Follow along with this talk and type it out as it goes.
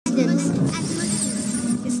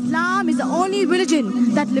independence. Islam is the only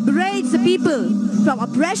religion that liberates the people from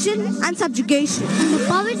oppression and subjugation. The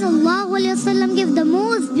Prophet ﷺ gave the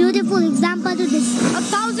most beautiful example to this.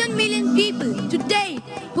 1,000 million people today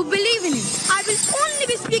who believe in it. I will only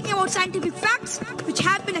be speaking about scientific facts which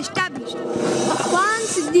have been established.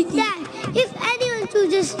 That if anyone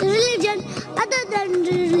chooses religion other than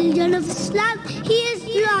the religion of Islam, he is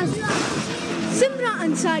lost. Simra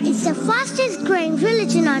Ansari. It's the fastest growing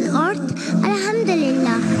religion on earth,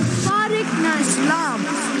 Alhamdulillah. Farik na Islam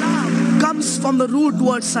comes from the root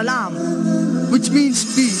word salam, which means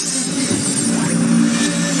peace.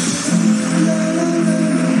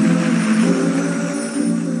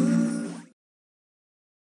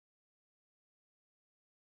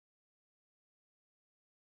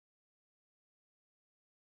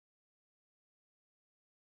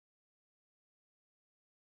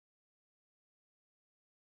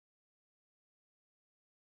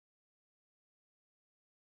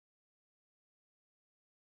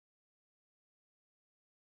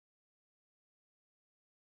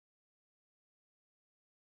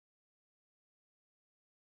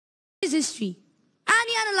 history, and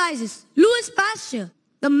he analyzes Louis Pasteur,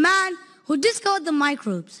 the man who discovered the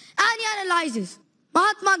microbes, and he analyzes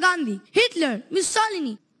Mahatma Gandhi, Hitler,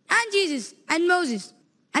 Mussolini, and Jesus, and Moses,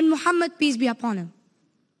 and Muhammad, peace be upon him.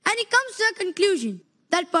 And he comes to a conclusion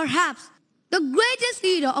that perhaps the greatest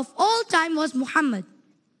leader of all time was Muhammad.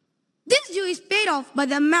 This view is paid off by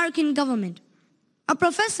the American government, a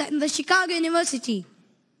professor in the Chicago University,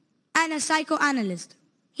 and a psychoanalyst.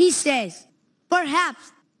 He says,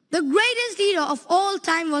 perhaps the greatest leader of all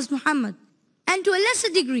time was Muhammad, and to a lesser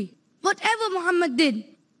degree, whatever Muhammad did,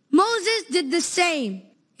 Moses did the same.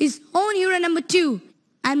 His own hero number 2,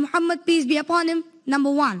 and Muhammad, peace be upon him,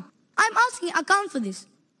 number 1. I'm asking account for this.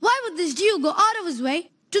 Why would this Jew go out of his way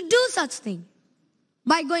to do such thing?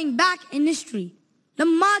 By going back in history,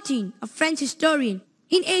 Lamartine, a French historian,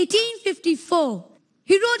 in 1854,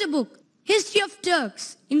 he wrote a book, History of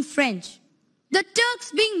Turks, in French. The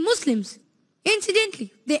Turks being Muslims.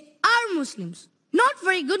 Incidentally, they are Muslims. Not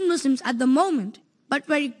very good Muslims at the moment, but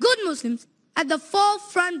very good Muslims at the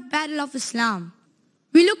forefront battle of Islam.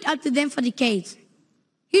 We looked up to them for decades.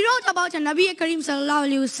 He wrote about a Nabi Kareem sallallahu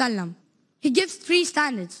alayhi wasallam. He gives 3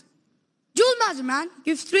 standards. Jules Mazerman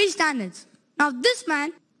gives 3 standards. Now this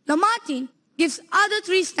man, Lamartine, gives other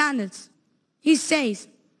 3 standards. He says,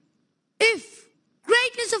 if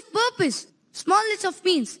greatness of purpose, smallness of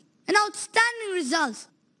means, and outstanding results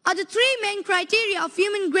are the 3 main criteria of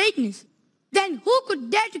human greatness, then who could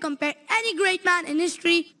dare to compare any great man in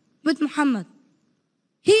history with Muhammad?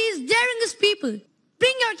 He is daring his people,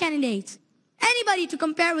 bring your candidates, anybody to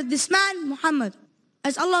compare with this man, Muhammad.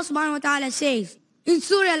 As Allah subhanahu wa ta'ala says in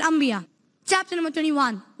Surah Al-Anbiya, chapter number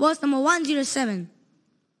 21, verse number 107.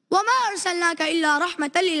 وَمَا أَرْسَلْنَاكَ إِلَّا رَحْمَةً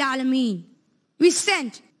لِلْعَالَمِينَ. We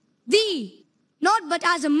sent thee not but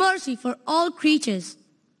as a mercy for all creatures.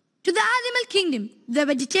 To the animal kingdom, the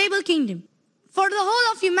vegetable kingdom, for the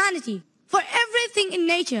whole of humanity, for everything in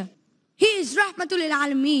nature. He is Rahmatul lil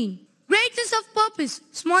Alameen. Greatness of purpose,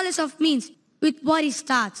 smallness of means, with what he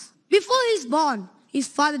starts. Before he is born, his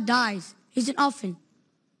father dies. He's an orphan.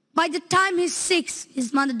 By the time he's 6,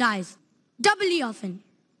 his mother dies. Doubly orphan.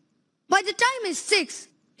 By the time he's 6,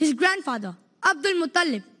 his grandfather, Abdul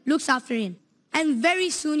Muttalib, looks after him. And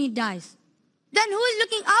very soon he dies. Then who is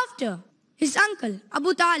looking after? His uncle,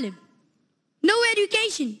 Abu Talib. No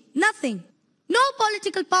education, nothing. No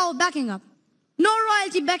political power backing up. No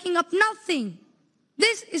royalty backing up, nothing.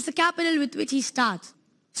 This is the capital with which he starts.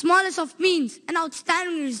 Smallest of means and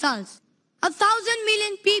outstanding results. 1,000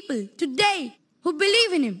 million people today who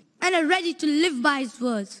believe in him and are ready to live by his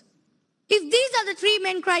words. If these are the 3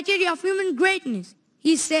 main criteria of human greatness,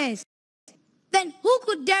 he says, then who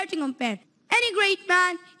could dare to compare any great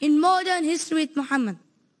man in modern history with Muhammad?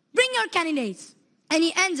 Bring your candidates. And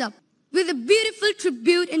he ends up with a beautiful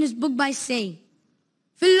tribute in his book by saying,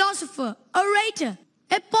 philosopher, orator,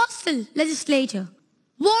 apostle, legislator,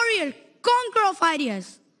 warrior, conqueror of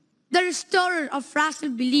ideas, the restorer of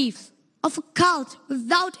rational beliefs, of a cult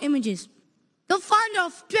without images, the founder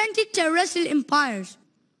of 20 terrestrial empires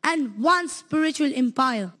and 1 spiritual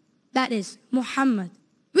empire, that is Muhammad.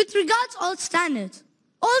 With regards all standards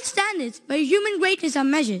where human greatness are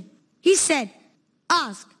measured, he said,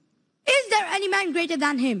 ask, is there any man greater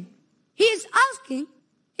than him? He is asking,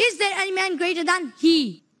 is there any man greater than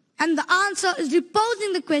he? And the answer is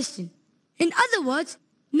reposing the question. In other words,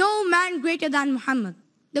 no man greater than Muhammad.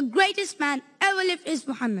 The greatest man ever lived is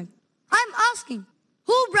Muhammad. I'm asking,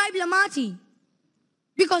 who bribed Lamartine?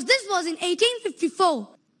 Because this was in 1854,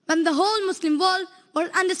 when the whole Muslim world was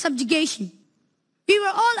under subjugation. We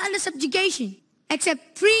were all under subjugation,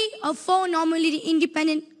 except 3 or 4 nominally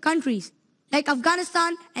independent countries, like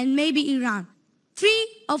Afghanistan and maybe Iran. 3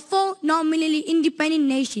 or 4 nominally independent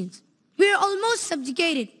nations. We were almost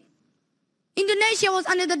subjugated. Indonesia was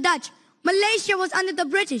under the Dutch. Malaysia was under the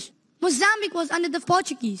British. Mozambique was under the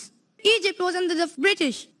Portuguese. Egypt was under the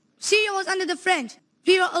British. Syria was under the French.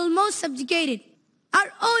 We were almost subjugated. Our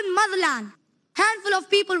own motherland. Handful of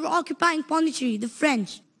people were occupying Pondicherry, the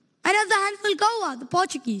French. Another handful Goa, the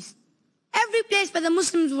Portuguese. Every place where the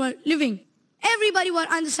Muslims were living, everybody were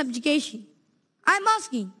under subjugation. I'm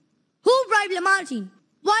asking, who bribed Lamartine?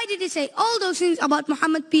 Why did he say all those things about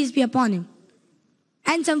Muhammad, peace be upon him?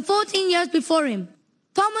 And some 14 years before him,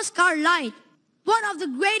 Thomas Carlyle, one of the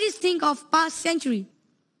greatest thinkers of past century,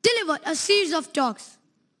 delivered a series of talks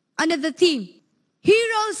under the theme,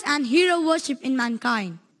 Heroes and Hero Worship in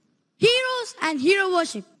Mankind. Heroes and hero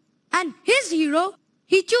worship. And his hero,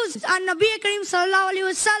 he chooses our Nabi Karim Sallallahu Alaihi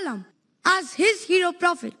Wasallam as his hero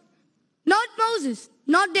prophet. Not Moses,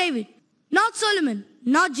 not David, not Solomon,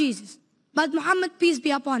 not Jesus, but Muhammad, peace be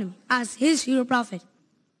upon him, as his hero prophet.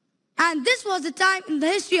 And this was the time in the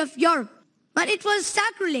history of Europe when it was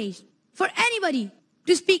sacrilege for anybody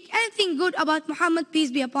to speak anything good about Muhammad, peace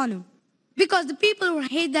be upon him, because the people would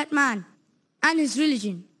hate that man and his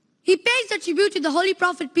religion. He pays the tribute to the Holy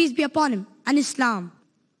Prophet, peace be upon him, and Islam.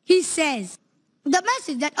 He says, the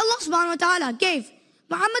message that Allah subhanahu wa ta'ala gave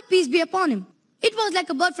Muhammad, peace be upon him, it was like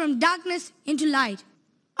a bird from darkness into light.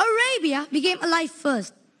 Arabia became alive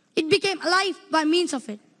first. It became alive by means of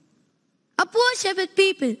it. A poor shepherd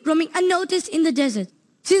people roaming unnoticed in the desert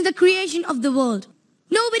since the creation of the world.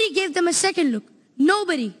 Nobody gave them a second look.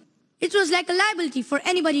 Nobody. It was like a liability for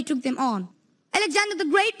anybody who took them on. Alexander the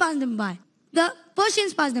Great passed them by. The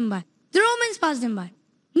Persians passed them by. The Romans passed them by.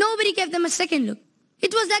 Nobody gave them a second look.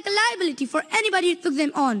 It was like a liability for anybody who took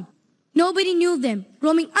them on. Nobody knew them,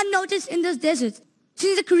 roaming unnoticed in this desert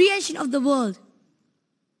since the creation of the world.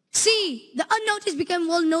 See, the unnoticed became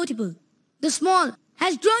world notable. The small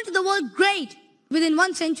has grown to the world great within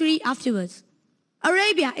 1 century afterwards.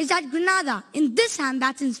 Arabia is at Granada in this hand,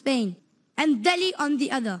 that's in Spain, and Delhi on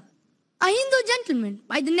the other. A Hindu gentleman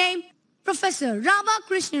by the name Professor Rama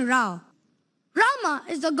Krishna Rao. Rama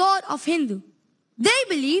is the god of Hindu. They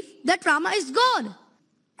believe that Rama is God.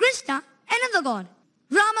 Krishna, another god.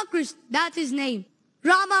 Rama Krishna, that's his name.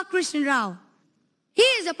 Rama Krishna Rao. He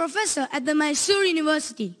is a professor at the Mysore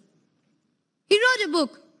University. He wrote a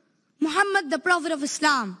book, Muhammad, the Prophet of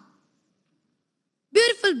Islam.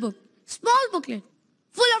 Beautiful book, small booklet,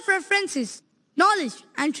 full of references, knowledge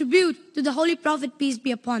and tribute to the Holy Prophet, peace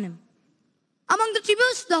be upon him. Among the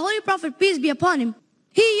tributes to the Holy Prophet, peace be upon him,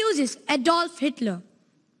 he uses Adolf Hitler.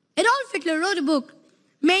 Adolf Hitler wrote a book,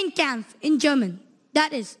 Mein Kampf in German,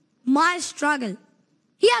 that is, My Struggle.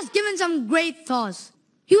 He has given some great thoughts.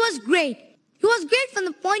 He was great. He was great from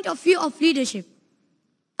the point of view of leadership.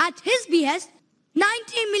 At his behest,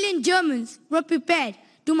 90 million Germans were prepared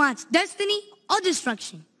to march destiny or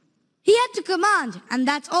destruction. He had to command, and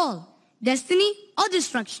that's all, destiny or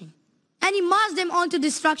destruction. And he marched them on to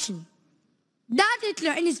destruction. That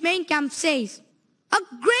Hitler in his Mein Kampf says, a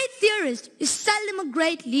great theorist is seldom a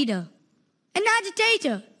great leader. An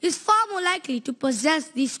agitator is far more likely to possess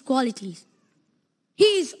these qualities. He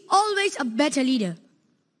is always a better leader.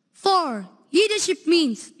 For leadership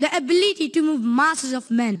means the ability to move masses of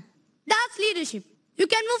men. That's leadership. You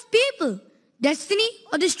can move people, destiny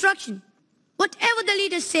or destruction. Whatever the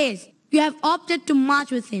leader says, you have opted to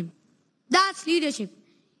march with him. That's leadership.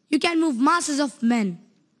 You can move masses of men.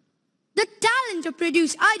 The talent to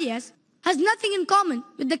produce ideas has nothing in common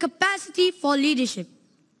with the capacity for leadership.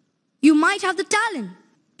 You might have the talent.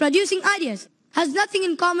 Producing ideas has nothing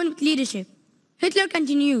in common with leadership. Hitler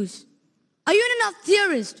continues, a union of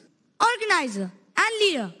theorist, organizer, and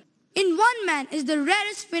leader in one man is the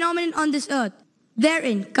rarest phenomenon on this earth.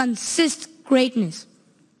 Therein consists greatness.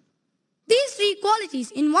 These 3 qualities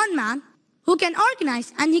in one man, who can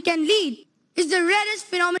organize and he can lead, is the rarest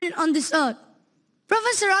phenomenon on this earth.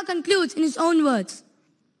 Professor Rao concludes in his own words,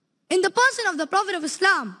 in the person of the Prophet of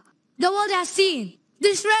Islam, the world has seen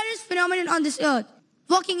this rarest phenomenon on this earth,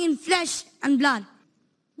 walking in flesh and blood.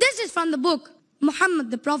 This is from the book, Muhammad,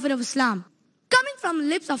 the Prophet of Islam. Coming from the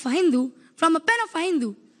lips of a Hindu, from a pen of a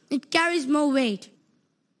Hindu, it carries more weight.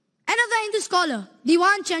 Another Hindu scholar,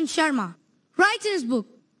 Diwan Chand Sharma, writes in his book,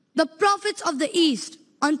 The Prophets of the East,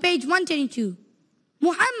 on page 122,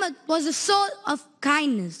 Muhammad was the soul of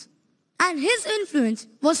kindness, and his influence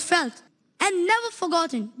was felt and never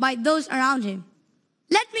forgotten by those around him.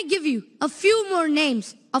 Let me give you a few more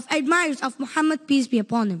names of admirers of Muhammad, peace be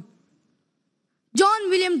upon him. John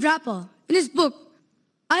William Draper, in his book,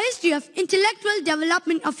 A History of Intellectual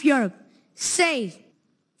Development of Europe says,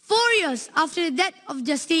 4 years after the death of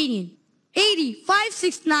Justinian, AD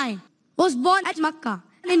 569, was born at Mecca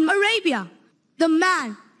in Arabia, the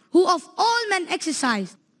man who of all men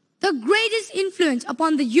exercised the greatest influence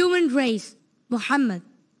upon the human race, Muhammad.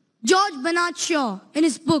 George Bernard Shaw, in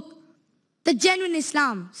his book, The Genuine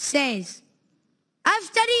Islam, says, I've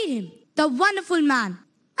studied him, the wonderful man,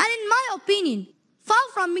 and in my opinion, far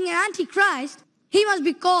from being an antichrist, he must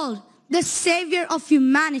be called the savior of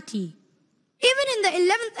humanity. Even in the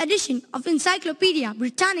 11th edition of Encyclopedia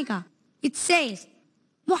Britannica, it says,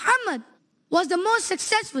 Muhammad was the most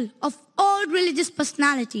successful of all religious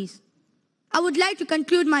personalities. I would like to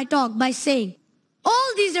conclude my talk by saying, all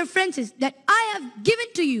these references that I have given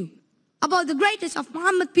to you about the greatness of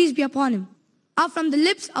Muhammad, peace be upon him, are from the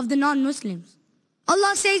lips of the non-Muslims.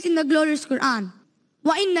 Allah says in the glorious Quran,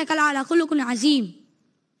 وَإِنَّكَ لَعَلَى خُلُقٍ عَظِيمٍ.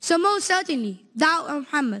 So most certainly, thou, O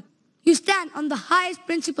Muhammad, you stand on the highest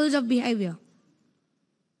principles of behavior.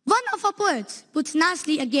 One of our poets puts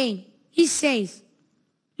nicely again. He says,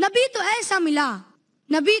 Nabi to aisa mila,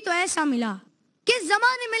 Nabi to aisa mila, कि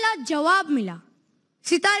ज़माने मिला जवाब मिला,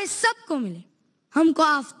 सितारे सबको मिले, हमको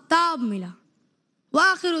आफ़ताब मिला.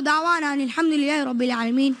 وآخر دعوانا أن الحمد لله رب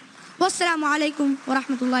العالمين والسلام عليكم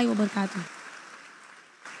ورحمة الله وبركاته.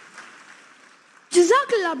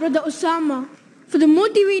 Jazakallah, Brother Osama, for the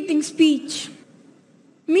motivating speech.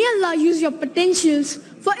 May Allah use your potentials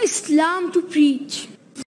for Islam to preach.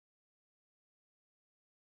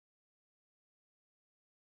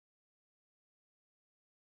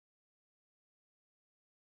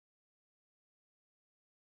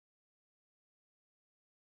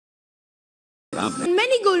 And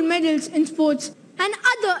many gold medals in sports and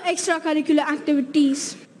other extracurricular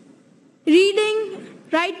activities. Reading,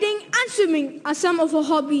 writing and swimming are some of her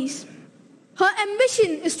hobbies. Her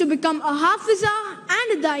ambition is to become a hafiza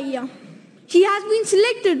and a da'iyah. She has been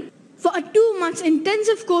selected for a 2 months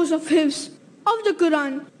intensive course of hifz of the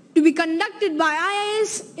Quran to be conducted by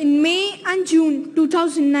IIS in May and June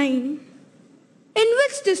 2009, in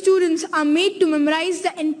which the students are made to memorize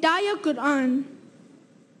the entire Quran.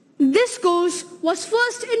 This course was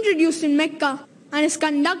first introduced in Mecca and is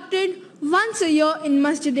conducted once a year in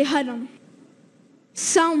Masjid-e-Haram.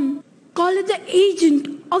 Some call it the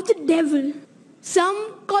agent of the devil. Some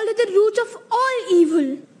call it the root of all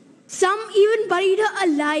evil. Some even buried her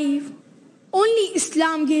alive. Only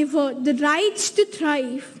Islam gave her the rights to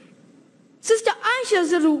thrive. Sister Aisha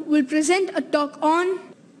Zaru will present a talk on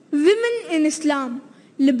Women in Islam,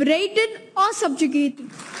 Liberated or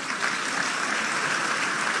Subjugated.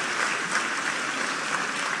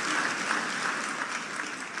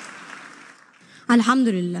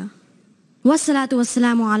 Alhamdulillah. Wassalatu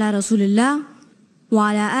wassalamu ala Rasulillah wa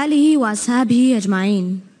ala alihi wa ashabihi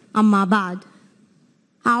ajma'in. Amma ba'd.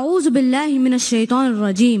 A'udhu billahi minash shaitanir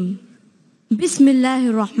rajim.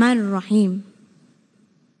 Bismillahir rahmanir rahim.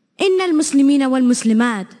 Innal muslimina wal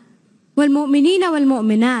muslimat wal mu'minina wal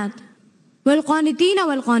mu'minat wal qanitina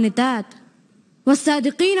wal qanitat was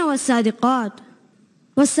sadiqina was sadiqat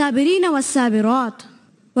was sabirina was sabirat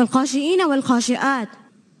wal khashiina wal khashiat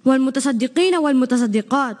والمتصدقين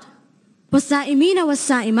والمتصدقات والصائمين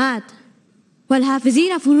والصائمات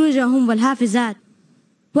والحافظين فروجهم والحافظات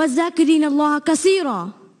والذاكرين الله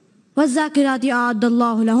كثيرا والذاكرات أعد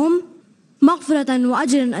الله لهم مغفرة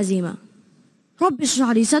وأجرا عظيما. رب اشرح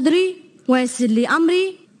لي صدري ويسر لي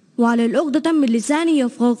أمري واحلل عقدة من لساني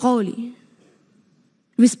يفقهوا قولي.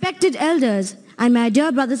 Respected elders and my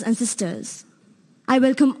dear brothers and sisters, I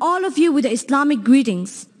welcome all of you with the Islamic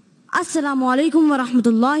greetings. Assalamu alaikum wa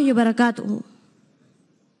rahmatullahi wa barakatuhu.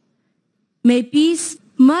 May peace,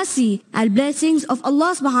 mercy and blessings of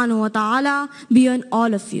Allah subhanahu wa ta'ala be on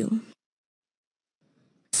all of you.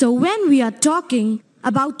 So when we are talking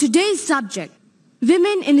about today's subject,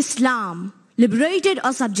 women in Islam, liberated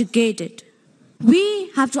or subjugated, we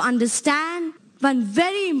have to understand one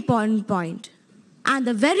very important point. And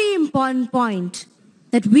the very important point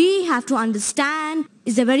that we have to understand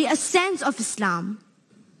is the very essence of Islam,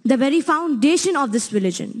 the very foundation of this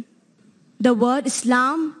religion. The word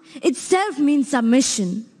Islam itself means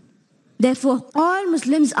submission. Therefore, all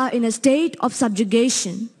Muslims are in a state of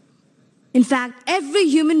subjugation. In fact, every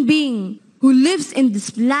human being who lives in this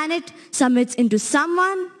planet submits into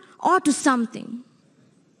someone or to something.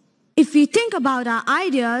 If we think about our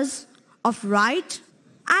ideas of right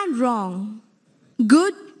and wrong,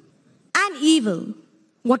 good and evil,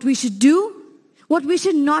 what we should do, what we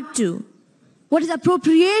should not do, what is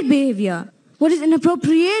appropriate behavior, what is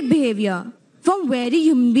inappropriate behavior, from where do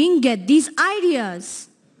human beings get these ideas?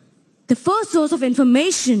 The first source of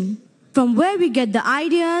information from where we get the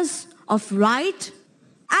ideas of right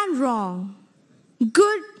and wrong,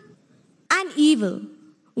 good and evil,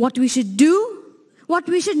 what we should do, what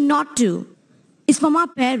we should not do, is from our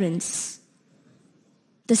parents.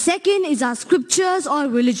 The second is our scriptures or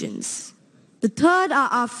religions. The third are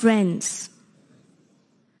our friends.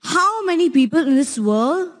 How many people in this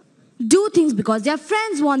world do things because their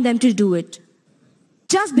friends want them to do it?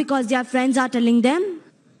 Just because their friends are telling them,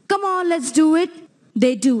 come on, let's do it,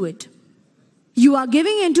 they do it. You are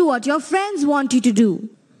giving into what your friends want you to do.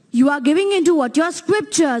 You are giving into what your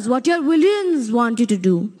scriptures, what your religions want you to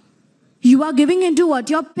do. You are giving into what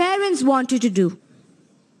your parents want you to do.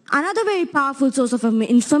 Another very powerful source of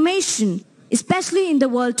information, especially in the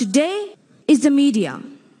world today, is the media.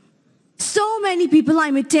 So many people are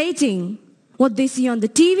imitating what they see on the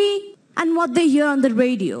TV and what they hear on the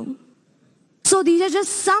radio. So these are just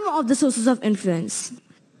some of the sources of influence.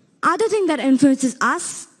 Other thing that influences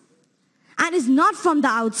us and is not from the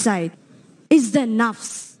outside is the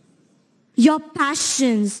nafs. Your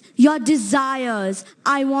passions, your desires,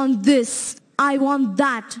 I want this, I want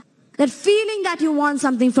that. That feeling that you want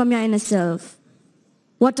something from your inner self.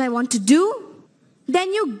 What I want to do,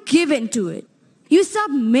 then you give into it. You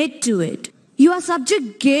submit to it. You are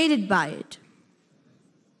subjugated by it.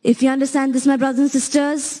 If you understand this, my brothers and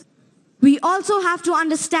sisters, we also have to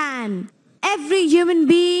understand every human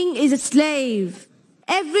being is a slave.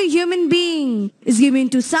 Every human being is given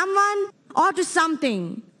to someone or to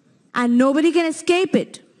something, and nobody can escape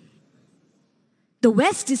it. The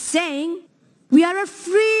West is saying we are a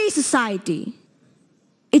free society.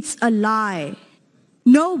 It's a lie.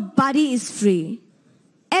 Nobody is free.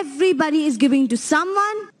 Everybody is giving to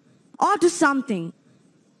someone or to something,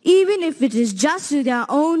 even if it is just to their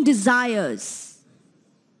own desires.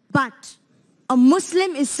 But a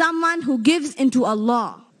Muslim is someone who gives into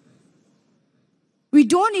Allah. We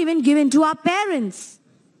don't even give into our parents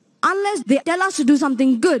unless they tell us to do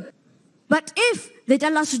something good. But if they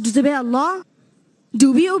tell us to disobey Allah,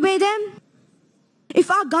 do we obey them? If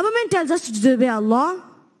our government tells us to disobey Allah,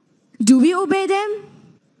 do we obey them?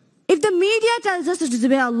 If the media tells us to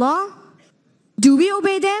disobey Allah, do we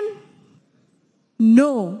obey them?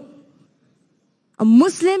 No. A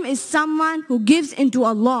Muslim is someone who gives into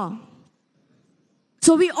Allah.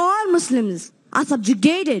 So we all Muslims are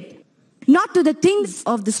subjugated, not to the things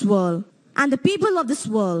of this world and the people of this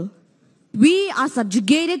world. We are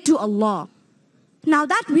subjugated to Allah. Now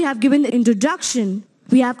that we have given the introduction,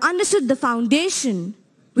 we have understood the foundation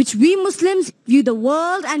which we Muslims view the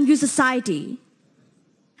world and view society.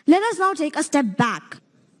 Let us now take a step back.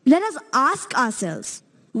 Let us ask ourselves,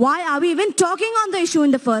 why are we even talking on the issue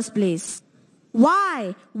in the first place?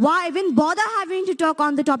 Why? Why even bother having to talk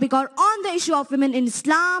on the topic or on the issue of women in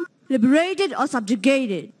Islam, liberated or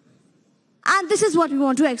subjugated? And this is what we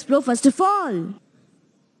want to explore first of all.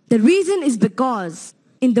 The reason is because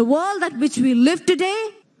in the world at which we live today,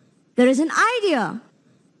 there is an idea,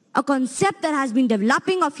 a concept that has been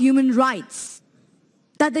developing of human rights,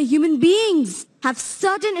 that the human beings have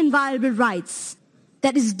certain inviolable rights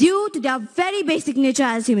that is due to their very basic nature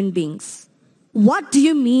as human beings. What do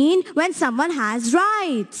you mean when someone has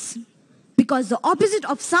rights? Because the opposite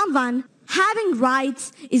of someone having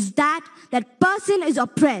rights is that person is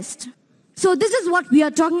oppressed. So this is what we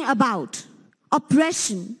are talking about,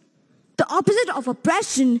 oppression. The opposite of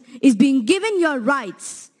oppression is being given your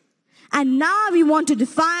rights. And now we want to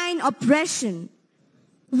define oppression.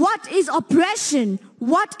 What is oppression?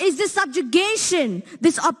 What is this subjugation,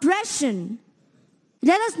 this oppression?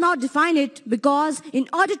 Let us now define it, because in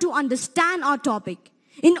order to understand our topic,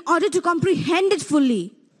 in order to comprehend it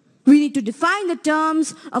fully, we need to define the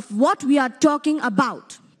terms of what we are talking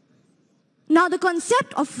about. Now the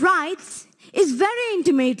concept of rights is very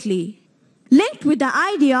intimately linked with the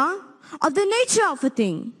idea of the nature of a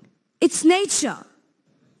thing, its nature.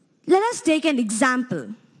 Let us take an example.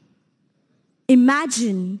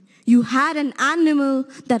 Imagine you had an animal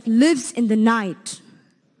that lives in the night.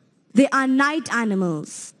 They are night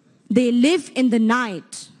animals. They live in the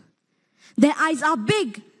night. Their eyes are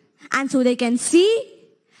big, and so they can see,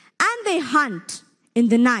 and they hunt in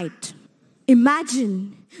the night.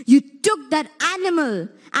 Imagine you took that animal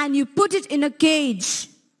and you put it in a cage,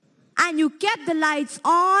 and you kept the lights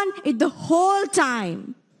on it the whole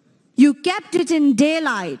time. You kept it in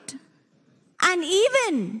daylight. And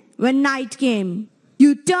even when night came,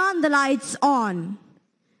 you turned the lights on.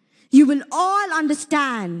 You will all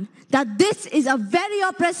understand that this is a very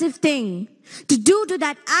oppressive thing to do to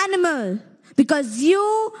that animal, because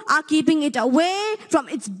you are keeping it away from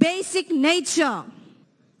its basic nature.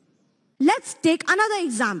 Let's take another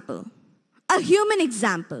example, a human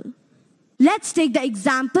example. Let's take the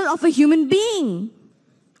example of a human being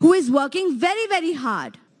who is working very, very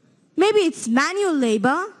hard. Maybe it's manual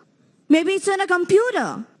labor. Maybe it's on a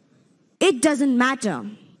computer. It doesn't matter.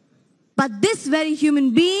 But this very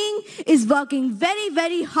human being is working very,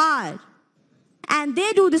 very hard. And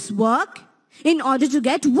they do this work in order to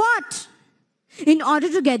get what? In order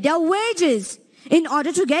to get their wages, in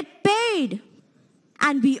order to get paid.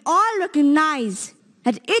 And we all recognize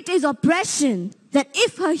that it is oppression, that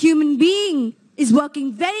if a human being is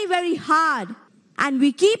working very, very hard and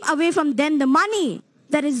we keep away from them the money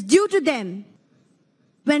that is due to them,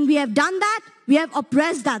 when we have done that, we have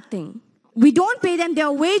oppressed that thing. We don't pay them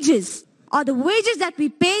their wages, or the wages that we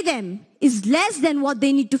pay them is less than what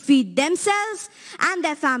they need to feed themselves and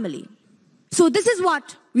their family. So this is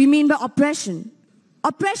what we mean by oppression.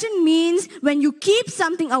 Oppression means when you keep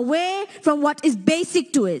something away from what is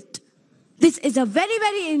basic to it. This is a very,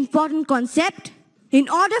 very important concept in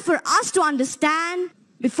order for us to understand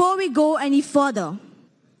before we go any further.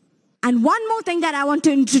 And one more thing that I want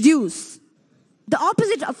to introduce. The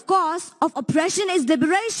opposite, of course, of oppression is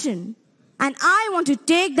liberation. And I want to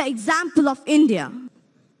take the example of India.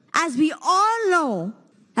 As we all know,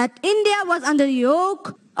 that India was under the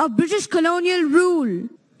yoke of British colonial rule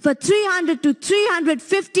for 300 to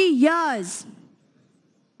 350 years.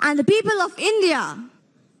 And the people of India,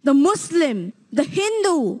 the Muslim, the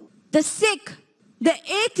Hindu, the Sikh, the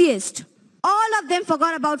atheist, all of them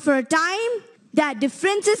forgot about for a time their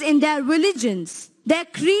differences in their religions, their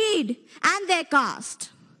creed and their caste.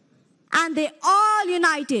 And they all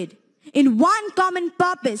united in one common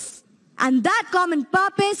purpose. And that common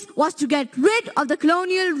purpose was to get rid of the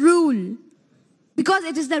colonial rule. Because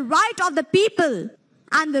it is the right of the people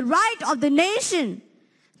and the right of the nation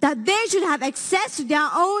that they should have access to their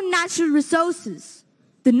own natural resources.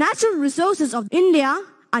 The natural resources of India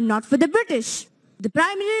are not for the British. The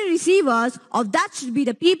primary receivers of that should be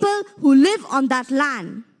the people who live on that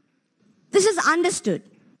land. This is understood.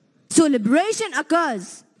 So liberation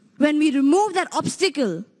occurs when we remove that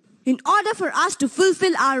obstacle in order for us to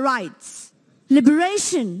fulfill our rights.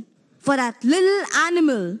 Liberation for that little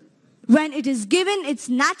animal when it is given its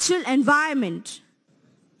natural environment.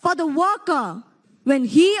 For the worker when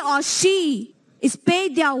he or she is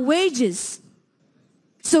paid their wages.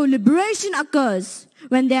 So liberation occurs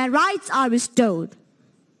when their rights are restored.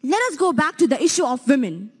 Let us go back to the issue of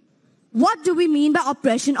women. What do we mean by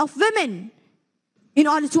oppression of women? In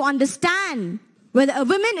order to understand whether a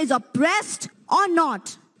woman is oppressed or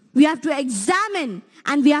not, we have to examine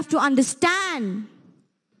and we have to understand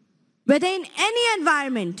whether in any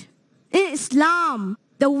environment, in Islam,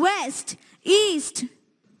 the West, East,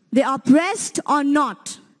 they are oppressed or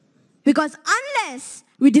not. Because unless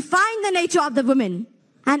we define the nature of the woman,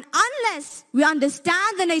 and unless we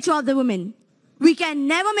understand the nature of the woman, we can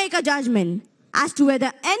never make a judgment as to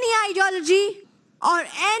whether any ideology or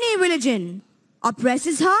any religion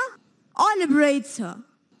oppresses her or liberates her.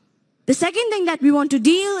 The second thing that we want to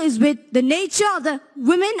deal is with the nature of the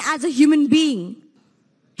woman as a human being.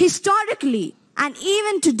 Historically, and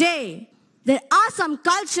even today, there are some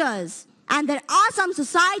cultures and there are some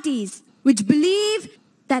societies which believe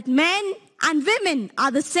that men and women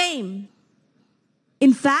are the same.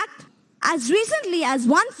 In fact, as recently as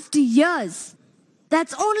 150 years,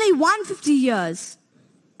 that's only 150 years,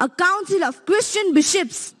 a council of Christian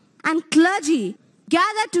bishops and clergy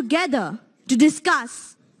gathered together to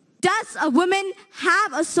discuss, does a woman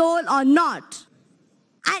have a soul or not?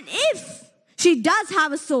 And if she does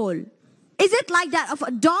have a soul, is it like that of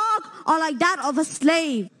a dog or like that of a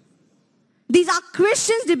slave? These are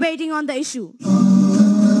Christians debating on the issue.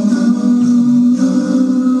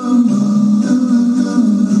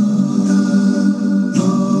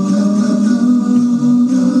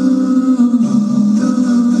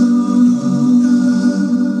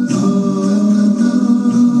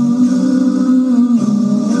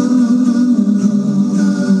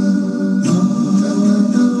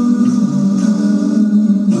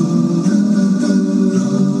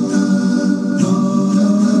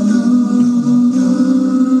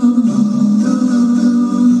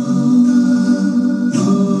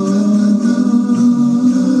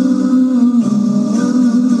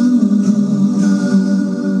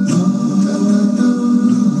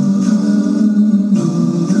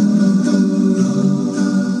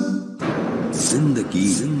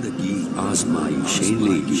 जिंदगी आजमाइशें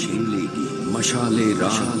लेगी मशाले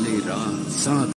राह साथ